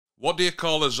What do you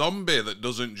call a zombie that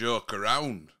doesn't joke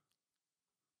around?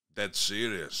 Dead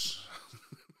serious.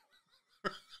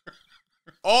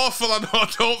 Awful, I know.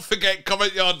 Don't forget,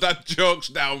 comment your dad jokes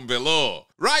down below.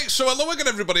 Right, so hello again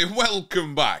everybody,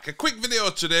 welcome back. A quick video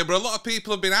today, but a lot of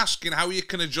people have been asking how you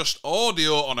can adjust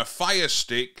audio on a Fire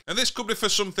Stick, and this could be for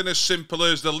something as simple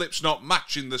as the lips not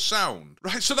matching the sound.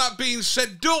 Right, so that being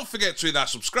said, don't forget to hit that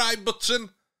subscribe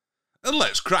button, and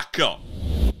let's crack on.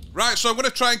 Right, so I'm going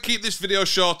to try and keep this video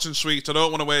short and sweet. I don't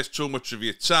want to waste too much of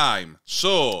your time.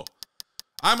 So,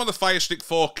 I'm on the Firestick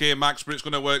 4K Max, but it's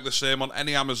going to work the same on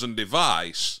any Amazon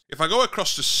device. If I go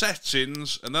across to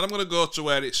settings, and then I'm going to go to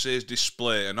where it says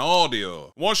display and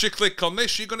audio. Once you click on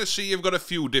this, you're going to see you've got a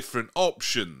few different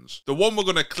options. The one we're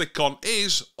going to click on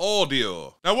is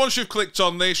audio. Now, once you've clicked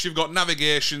on this, you've got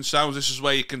navigation sounds. This is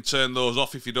where you can turn those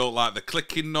off if you don't like the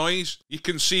clicking noise. You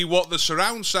can see what the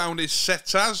surround sound is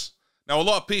set as. Now, a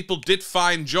lot of people did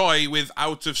find joy with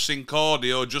out-of-sync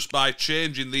audio just by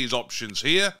changing these options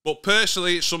here, but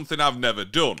personally, it's something I've never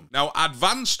done. Now,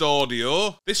 advanced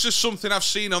audio, this is something I've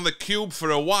seen on the Cube for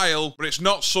a while, but it's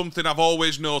not something I've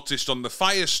always noticed on the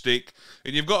Fire Stick,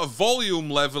 and you've got a volume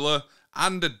leveler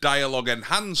and a dialogue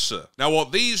enhancer. Now,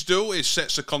 what these do is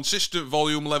sets a consistent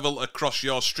volume level across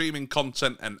your streaming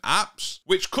content and apps,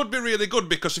 which could be really good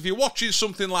because if you're watching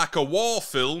something like a war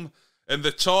film, and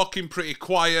they're talking pretty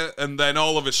quiet, and then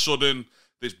all of a sudden,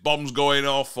 there's bombs going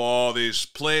off, or there's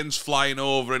planes flying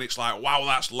over, and it's like, wow,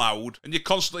 that's loud, and you're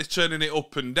constantly turning it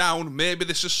up and down, maybe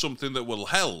this is something that will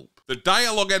help. The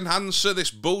dialogue enhancer,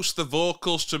 this boosts the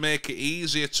vocals to make it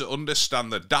easier to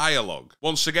understand the dialogue.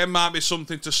 Once again, might be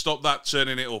something to stop that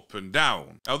turning it up and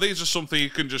down. Now, these are something you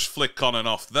can just flick on and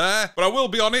off there. But I will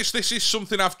be honest, this is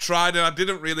something I've tried and I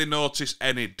didn't really notice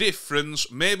any difference.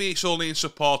 Maybe it's only in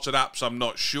supported apps, I'm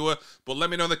not sure. But let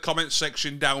me know in the comment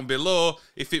section down below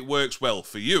if it works well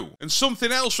for you. And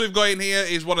something else we've got in here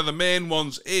is one of the main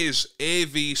ones is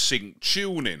AV sync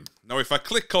tuning. Now, if I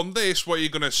click on this, what you're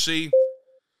going to see,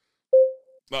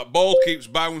 that ball keeps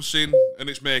bouncing and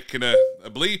it's making a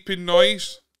bleeping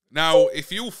noise. Now,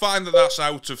 if you find that that's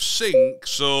out of sync,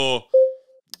 so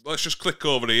let's just click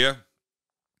over here.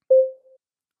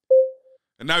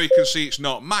 And now you can see it's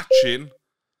not matching.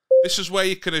 This is where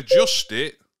you can adjust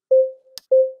it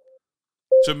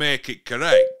to make it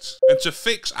correct and to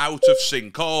fix out of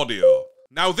sync audio.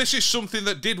 Now, this is something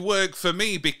that did work for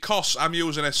me because I'm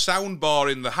using a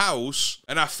soundbar in the house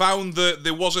and I found that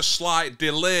there was a slight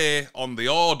delay on the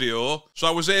audio, so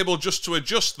I was able just to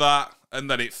adjust that and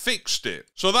then it fixed it.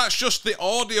 So that's just the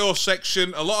audio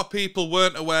section. A lot of people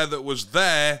weren't aware that was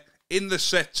there in the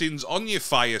settings on your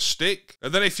Fire Stick.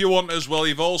 And then if you want as well,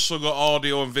 you've also got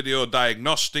audio and video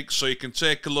diagnostics, so you can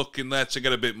take a look in there to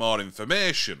get a bit more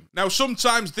information. Now,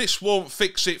 sometimes this won't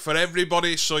fix it for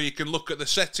everybody, so you can look at the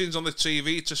settings on the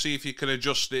TV to see if you can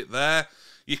adjust it there.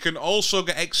 You can also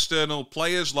get external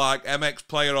players like MX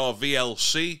Player or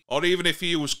VLC, or even if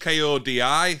you use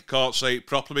KODI, can't say it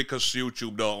properly because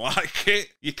YouTube don't like it,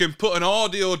 you can put an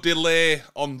audio delay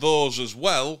on those as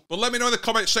well. But let me know in the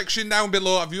comment section down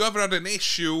below, have you ever had an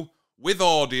issue with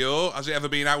audio? Has it ever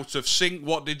been out of sync?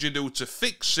 What did you do to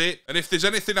fix it? And if there's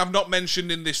anything I've not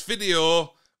mentioned in this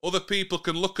video, other people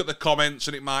can look at the comments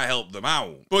and it might help them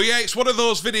out. But yeah, it's one of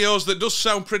those videos that does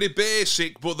sound pretty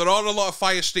basic, but there are a lot of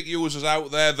Fire Stick users out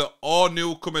there that are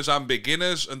newcomers and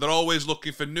beginners, and they're always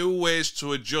looking for new ways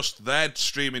to adjust their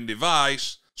streaming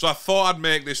device. So I thought I'd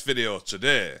make this video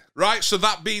today. Right, so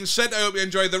that being said, I hope you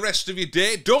enjoy the rest of your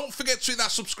day. Don't forget to hit that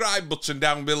subscribe button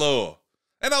down below.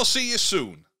 And I'll see you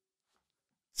soon.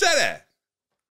 Ta-da!